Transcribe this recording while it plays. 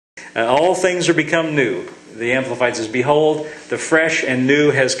All things are become new. The Amplified says, behold, the fresh and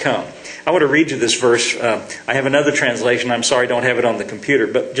new has come. I want to read you this verse. I have another translation. I'm sorry I don't have it on the computer,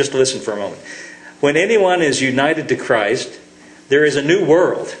 but just listen for a moment. When anyone is united to Christ, there is a new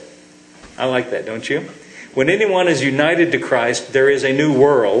world. I like that, don't you? When anyone is united to Christ, there is a new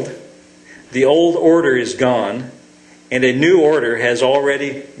world. The old order is gone, and a new order has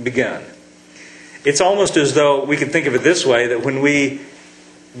already begun. It's almost as though we can think of it this way, that when we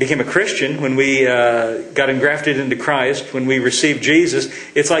became a Christian, when we got engrafted into Christ, when we received Jesus,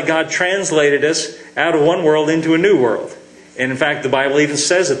 it's like God translated us out of one world into a new world. And in fact, the Bible even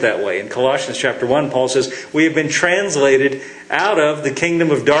says it that way. In Colossians chapter 1, Paul says, we have been translated out of the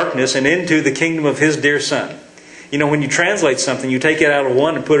kingdom of darkness and into the kingdom of His dear Son. You know, when you translate something, you take it out of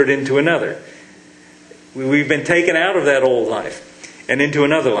one and put it into another. We've been taken out of that old life and into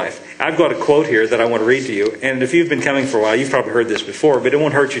another life. I've got a quote here that I want to read to you. And if you've been coming for a while, you've probably heard this before, but it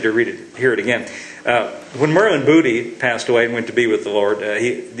won't hurt you to hear it again. When Merlin Booty passed away and went to be with the Lord,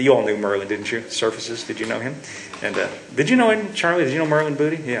 you all knew Merlin, didn't you? Surfaces, did you know him? And did you know him, Charlie? Did you know Merlin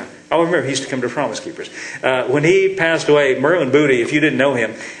Booty? Yeah. I remember he used to come to Promise Keepers. When he passed away, Merlin Booty, if you didn't know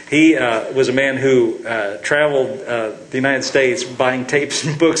him, he was a man who traveled the United States buying tapes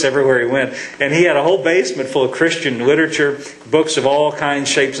and books everywhere he went. And he had a whole basement full of Christian literature, books of all kinds,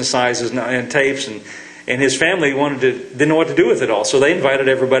 shapes and sizes, and tapes. And his family didn't know what to do with it all. So they invited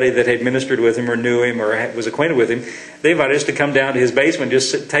everybody that had ministered with him or knew him or was acquainted with him. They invited us to come down to his basement,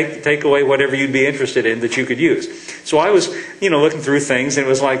 just take away whatever you'd be interested in that you could use. So I was, looking through things, and it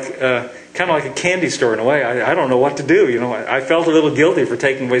was like kind of like a candy store in a way. I don't know what to do. I felt a little guilty for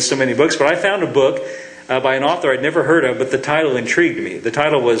taking away so many books, but I found a book by an author I'd never heard of, but the title intrigued me. The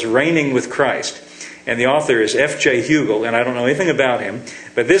title was Reigning with Christ. And the author is F.J. Hugel, and I don't know anything about him,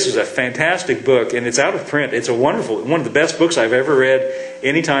 but this is a fantastic book, and it's out of print. It's one of the best books I've ever read,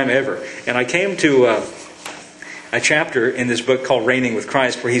 anytime ever. And I came to a chapter in this book called Reigning with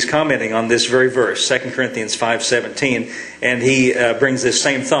Christ, where he's commenting on this very verse, 2 Corinthians 5:17, and he brings this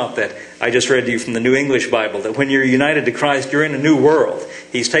same thought that I just read to you from the New English Bible, that when you're united to Christ, you're in a new world.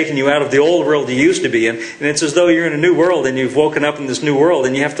 He's taken you out of the old world you used to be in, and it's as though you're in a new world, and you've woken up in this new world,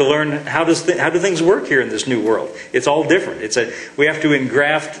 and you have to learn how do things work here in this new world. It's all different. We have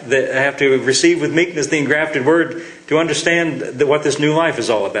to receive with meekness the engrafted word to understand what this new life is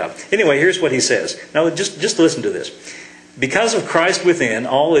all about. Anyway, here's what he says. Now, just listen to this. Because of Christ within,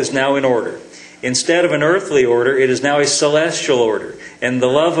 all is now in order. Instead of an earthly order, it is now a celestial order, and the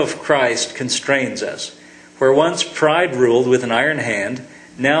love of Christ constrains us. Where once pride ruled with an iron hand,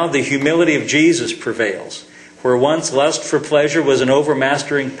 now the humility of Jesus prevails. Where once lust for pleasure was an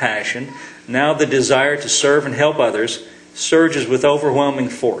overmastering passion, now the desire to serve and help others surges with overwhelming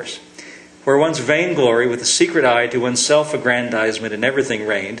force. Where once vainglory with a secret eye to one's self-aggrandizement and everything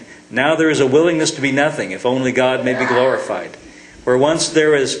reigned, now there is a willingness to be nothing, if only God may be glorified. Where once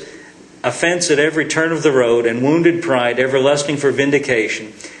there is offense at every turn of the road and wounded pride ever lusting for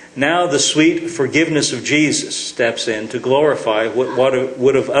vindication, now the sweet forgiveness of Jesus steps in to glorify what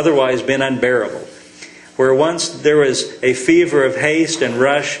would have otherwise been unbearable. Where once there was a fever of haste and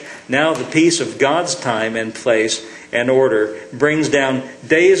rush, now the peace of God's time and place and order brings down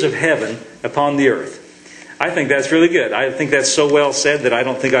days of heaven upon the earth. I think that's really good. I think that's so well said that I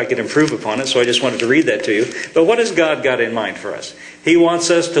don't think I could improve upon it, so I just wanted to read that to you. But what has God got in mind for us? He wants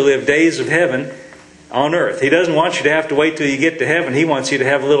us to live days of heaven on earth. He doesn't want you to have to wait till you get to heaven. He wants you to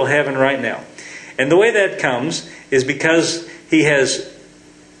have a little heaven right now. And the way that comes is because He has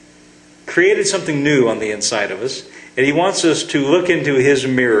created something new on the inside of us. And He wants us to look into His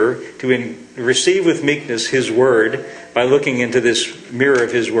mirror, to receive with meekness His Word by looking into this mirror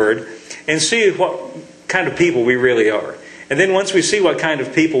of His Word, and see what kind of people we really are. And then once we see what kind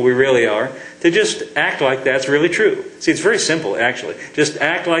of people we really are, to just act like that's really true. See, it's very simple, actually. Just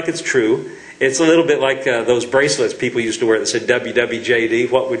act like it's true. It's a little bit like those bracelets people used to wear that said WWJD,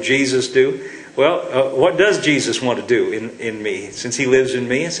 what would Jesus do? Well, what does Jesus want to do in me? Since He lives in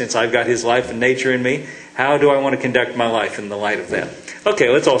me, since I've got His life and nature in me, how do I want to conduct my life in the light of that? Okay,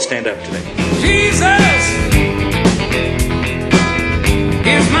 let's all stand up today. Jesus!